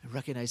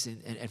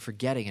 recognizing and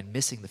forgetting and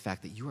missing the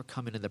fact that you are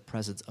coming in the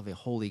presence of a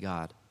holy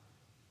God.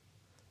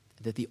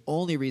 That the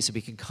only reason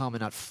we can come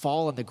and not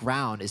fall on the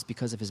ground is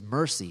because of his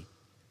mercy.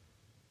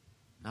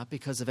 Not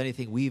because of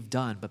anything we've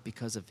done, but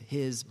because of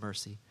his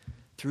mercy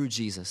through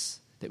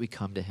Jesus that we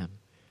come to him.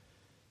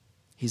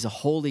 He's a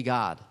holy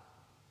God.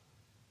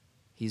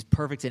 He's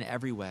perfect in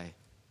every way.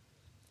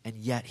 And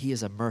yet he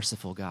is a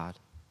merciful God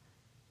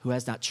who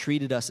has not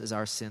treated us as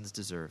our sins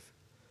deserve,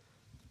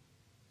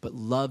 but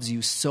loves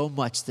you so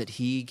much that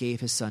he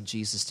gave his son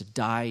Jesus to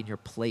die in your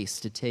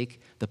place, to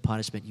take the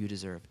punishment you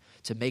deserve,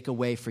 to make a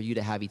way for you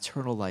to have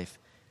eternal life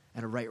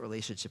and a right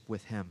relationship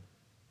with him.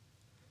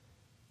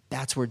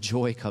 That's where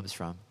joy comes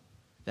from.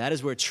 That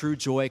is where true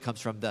joy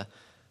comes from, the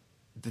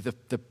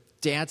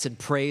dance and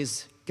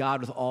praise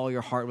God with all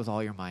your heart, with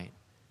all your might,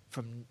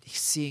 from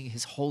seeing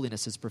his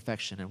holiness, his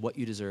perfection, and what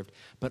you deserved,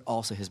 but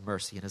also his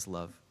mercy and his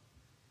love.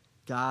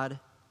 God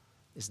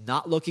is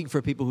not looking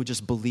for people who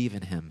just believe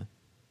in him.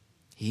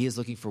 He is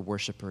looking for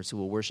worshipers who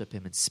will worship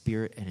him in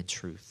spirit and in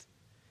truth,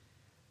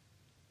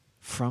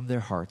 from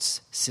their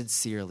hearts,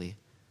 sincerely,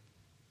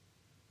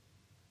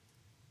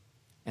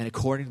 and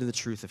according to the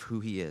truth of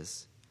who he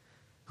is,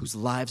 whose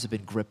lives have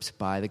been gripped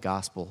by the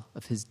gospel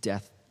of his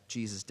death,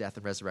 Jesus' death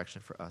and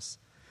resurrection for us.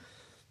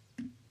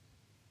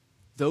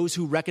 Those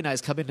who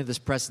recognize coming to this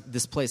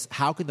place,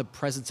 how can the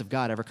presence of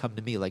God ever come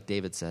to me, like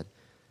David said?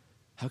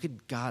 How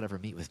can God ever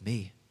meet with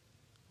me,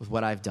 with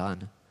what I've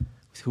done,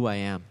 with who I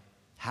am?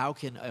 How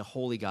can a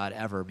holy God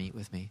ever meet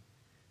with me?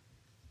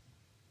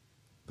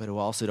 But who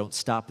also don't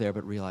stop there,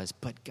 but realize,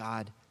 but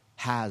God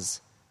has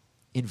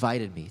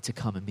invited me to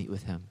come and meet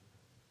with him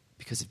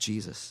because of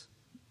Jesus.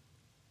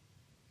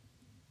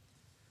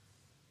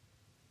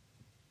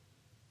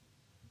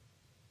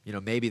 You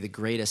know, maybe the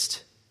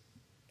greatest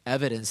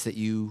evidence that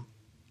you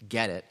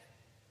get it,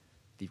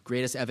 the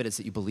greatest evidence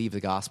that you believe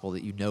the gospel,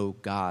 that you know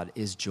God,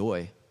 is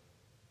joy.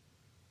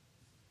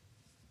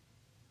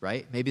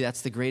 Right? Maybe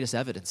that's the greatest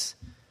evidence.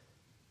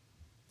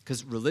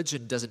 Because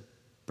religion doesn't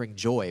bring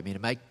joy. I mean,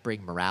 it might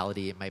bring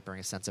morality. It might bring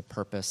a sense of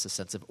purpose, a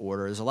sense of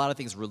order. There's a lot of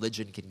things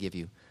religion can give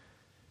you.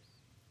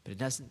 But it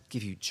doesn't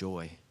give you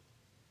joy.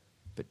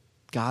 But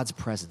God's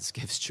presence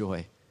gives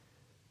joy.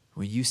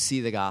 When you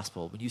see the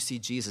gospel, when you see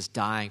Jesus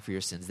dying for your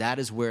sins, that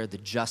is where the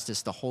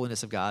justice, the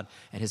holiness of God,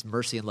 and his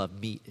mercy and love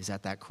meet, is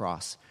at that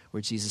cross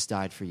where Jesus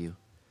died for you.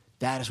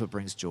 That is what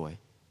brings joy.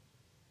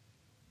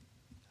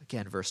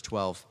 Again, verse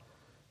 12.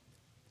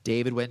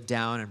 David went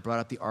down and brought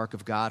up the ark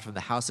of God from the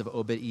house of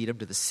Obed-Edom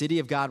to the city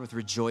of God with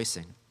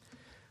rejoicing.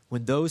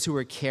 When those who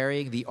were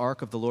carrying the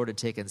ark of the Lord had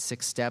taken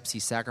 6 steps, he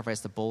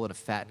sacrificed a bull and a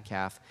fattened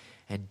calf.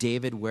 And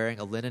David, wearing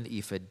a linen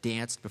ephod,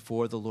 danced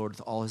before the Lord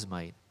with all his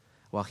might,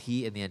 while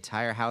he and the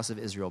entire house of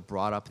Israel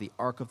brought up the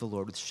ark of the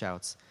Lord with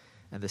shouts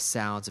and the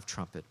sounds of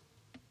trumpet.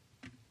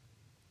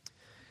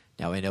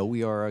 Now, I know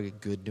we are a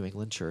good New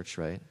England church,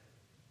 right?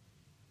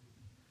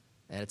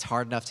 And it's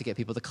hard enough to get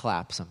people to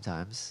clap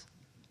sometimes.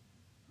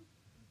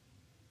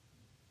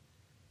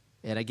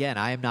 And again,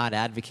 I am not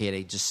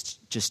advocating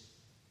just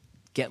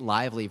get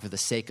lively for the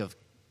sake of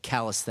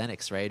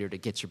calisthenics, right? Or to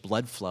get your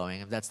blood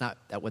flowing. That's not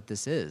what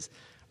this is.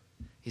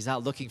 He's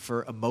not looking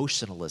for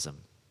emotionalism.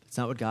 It's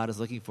not what God is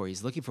looking for.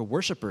 He's looking for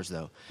worshipers,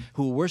 though,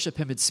 who will worship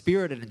him in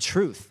spirit and in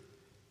truth,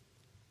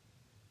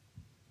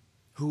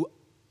 who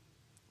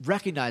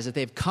recognize that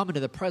they've come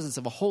into the presence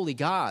of a holy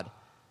God,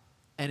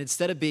 and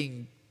instead of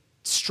being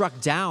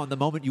struck down the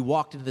moment you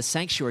walked into the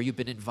sanctuary, you've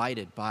been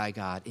invited by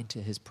God into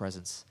his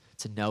presence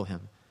to know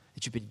him,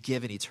 that you've been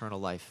given eternal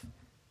life.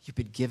 You've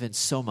been given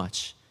so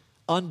much,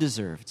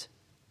 undeserved,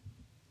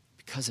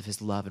 because of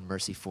his love and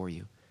mercy for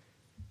you.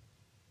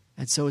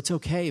 And so it's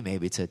okay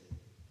maybe to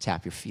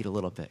tap your feet a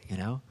little bit, you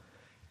know?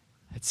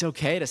 It's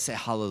okay to say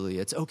hallelujah.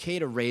 It's okay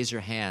to raise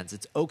your hands.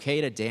 It's okay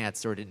to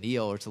dance or to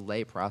kneel or to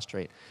lay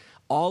prostrate.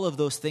 All of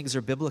those things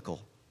are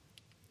biblical.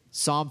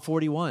 Psalm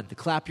 41, to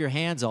clap your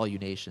hands, all you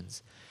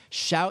nations.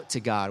 Shout to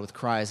God with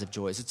cries of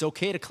joy. It's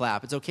okay to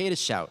clap. It's okay to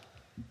shout.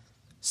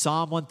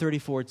 Psalm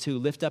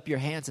 134:2, lift up your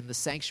hands in the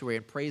sanctuary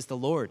and praise the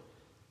Lord.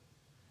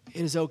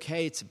 It is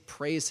okay to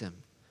praise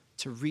him,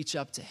 to reach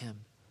up to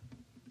him.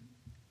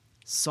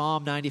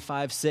 Psalm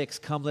 95:6,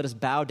 come let us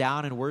bow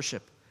down and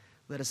worship.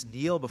 Let us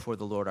kneel before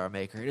the Lord our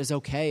Maker. It is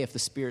okay if the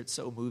Spirit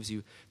so moves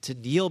you to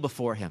kneel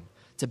before him,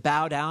 to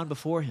bow down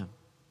before him.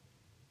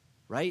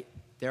 Right?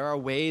 There are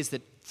ways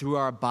that through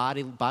our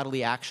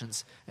bodily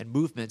actions and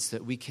movements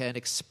that we can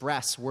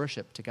express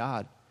worship to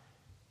God.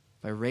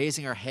 By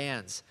raising our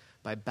hands,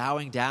 by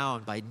bowing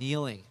down, by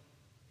kneeling.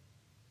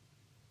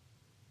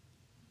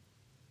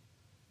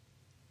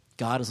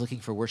 God is looking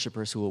for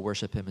worshipers who will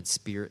worship him in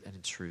spirit and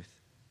in truth.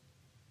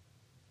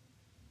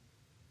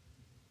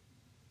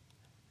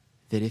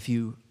 That if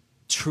you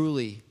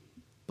truly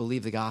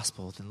believe the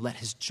gospel, then let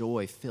his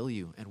joy fill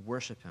you and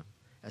worship him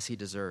as he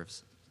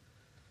deserves.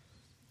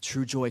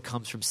 True joy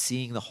comes from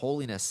seeing the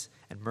holiness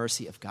and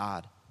mercy of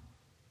God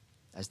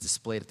as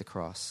displayed at the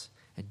cross.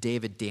 And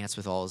David danced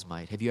with all his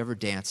might. Have you ever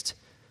danced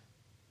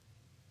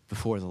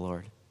before the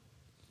Lord?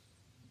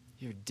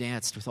 You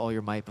danced with all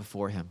your might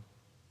before him.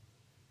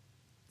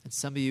 And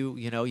some of you,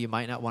 you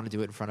might not want to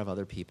do it in front of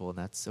other people, and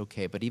that's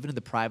okay. But even in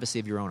the privacy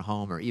of your own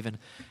home, or even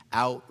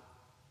out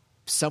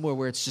somewhere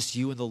where it's just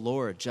you and the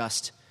Lord,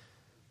 just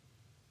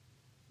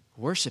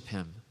worship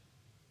him.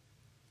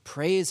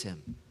 Praise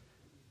him.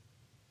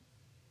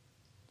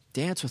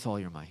 Dance with all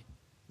your might.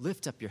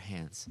 Lift up your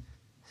hands.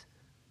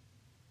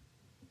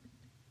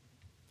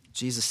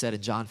 Jesus said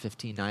in John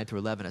 15, 9 through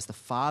 11, as the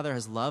Father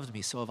has loved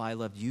me, so have I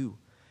loved you.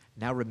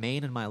 Now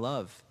remain in my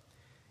love.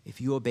 If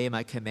you obey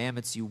my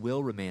commandments, you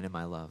will remain in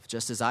my love,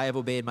 just as I have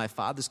obeyed my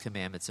Father's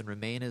commandments and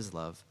remain in his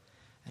love.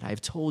 And I have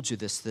told you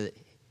this, that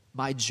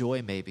my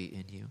joy may be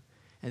in you,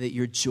 and that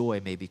your joy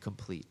may be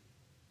complete.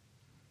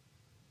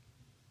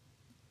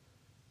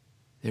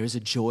 There is a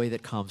joy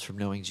that comes from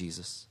knowing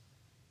Jesus.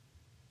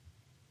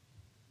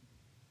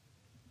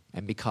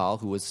 And Michal,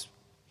 who was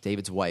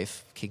David's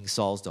wife, King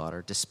Saul's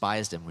daughter,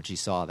 despised him when she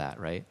saw that,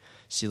 right?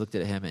 She looked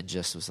at him and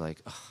just was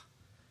like,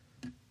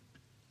 ugh.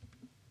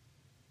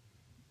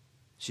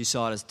 She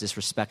saw it as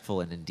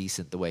disrespectful and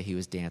indecent the way he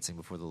was dancing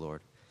before the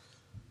Lord.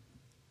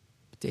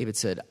 But David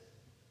said,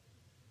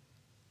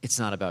 it's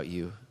not about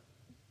you.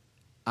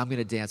 I'm going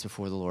to dance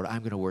before the Lord. I'm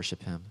going to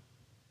worship him.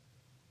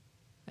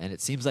 And it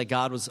seems like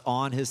God was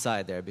on his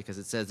side there, because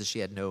it says that she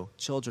had no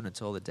children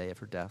until the day of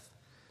her death.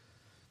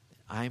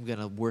 I'm going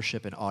to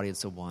worship an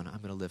audience of one. I'm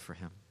going to live for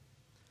him.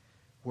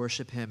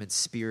 Worship him in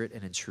spirit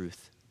and in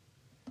truth.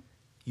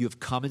 You have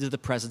come into the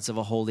presence of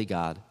a holy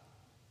God.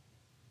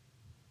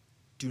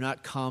 Do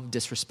not come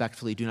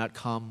disrespectfully. Do not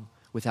come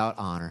without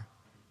honor.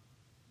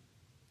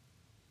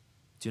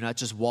 Do not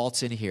just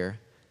waltz in here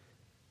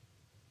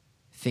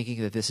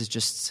thinking that this is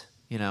just,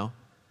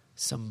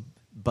 some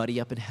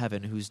buddy up in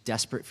heaven who's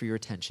desperate for your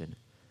attention.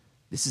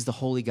 This is the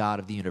holy God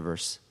of the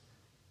universe,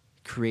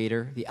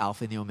 creator, the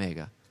Alpha and the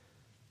Omega.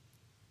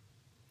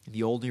 And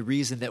the only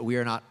reason that we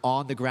are not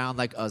on the ground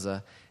like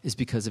Uzzah is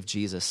because of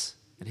Jesus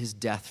and his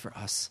death for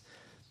us.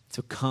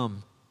 So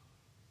come,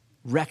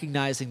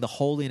 recognizing the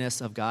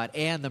holiness of God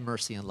and the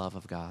mercy and love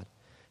of God,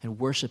 and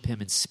worship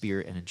him in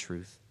spirit and in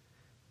truth.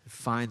 And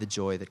find the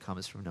joy that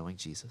comes from knowing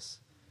Jesus.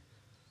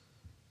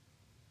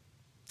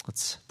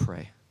 Let's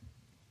pray,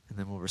 and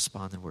then we'll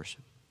respond in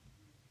worship.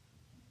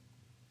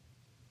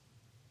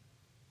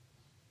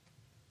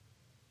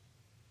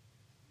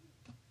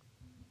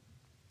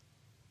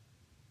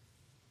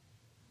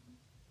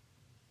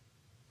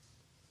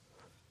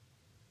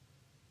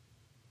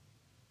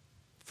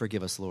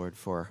 Forgive us, Lord,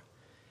 for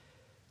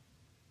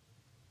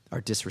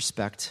our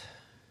disrespect,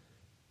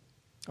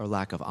 our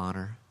lack of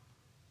honor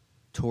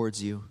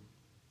towards you,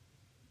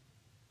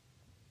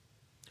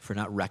 for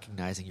not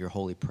recognizing your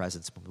holy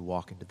presence when we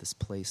walk into this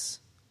place,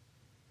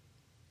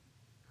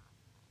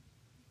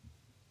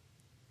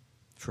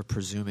 for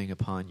presuming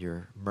upon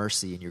your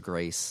mercy and your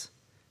grace,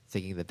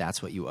 thinking that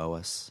that's what you owe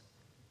us.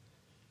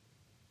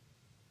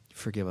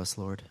 Forgive us,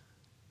 Lord.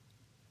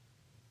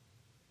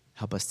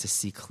 Help us to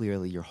see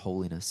clearly your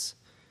holiness,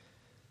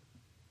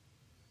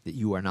 that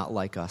you are not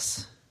like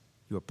us.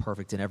 You are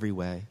perfect in every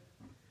way.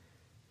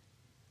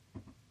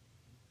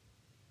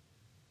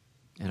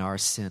 And our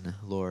sin,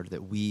 Lord,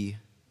 that we,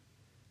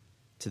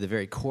 to the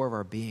very core of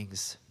our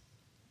beings,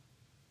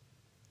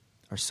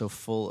 are so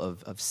full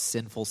of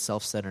sinful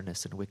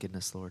self-centeredness and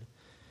wickedness, Lord.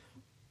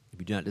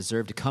 We do not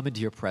deserve to come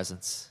into your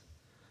presence.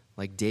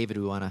 Like David,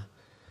 we want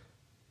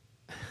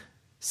to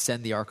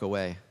send the ark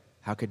away.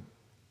 How could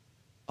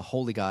a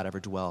holy God ever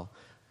dwell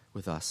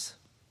with us?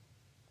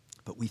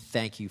 But we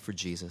thank you for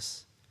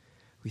Jesus.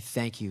 We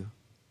thank you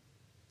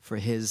for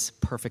his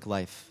perfect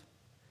life,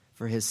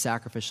 for his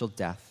sacrificial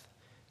death,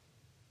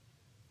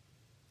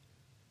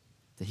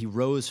 that he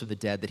rose from the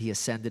dead, that he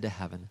ascended to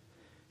heaven,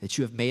 that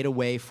you have made a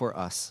way for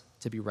us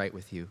to be right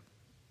with you,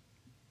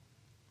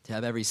 to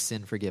have every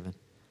sin forgiven,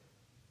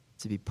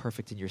 to be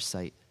perfect in your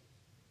sight,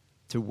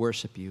 to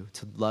worship you,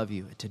 to love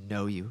you, and to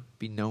know you,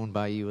 be known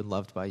by you and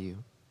loved by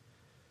you.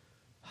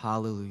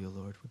 Hallelujah,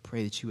 Lord. We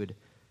pray that you would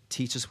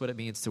teach us what it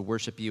means to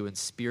worship you in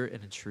spirit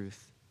and in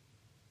truth,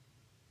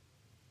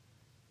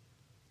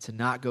 to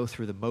not go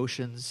through the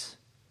motions,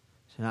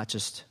 to not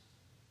just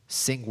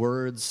sing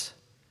words,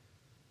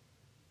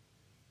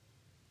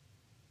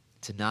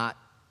 to not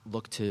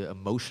look to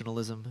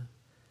emotionalism,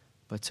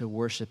 but to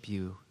worship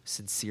you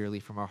sincerely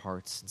from our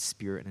hearts in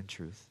spirit and in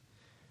truth.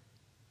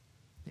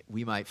 That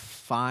we might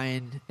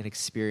find and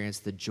experience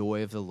the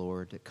joy of the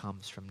Lord that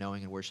comes from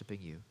knowing and worshiping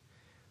you.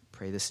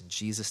 Pray this in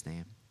Jesus'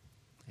 name.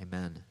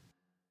 Amen.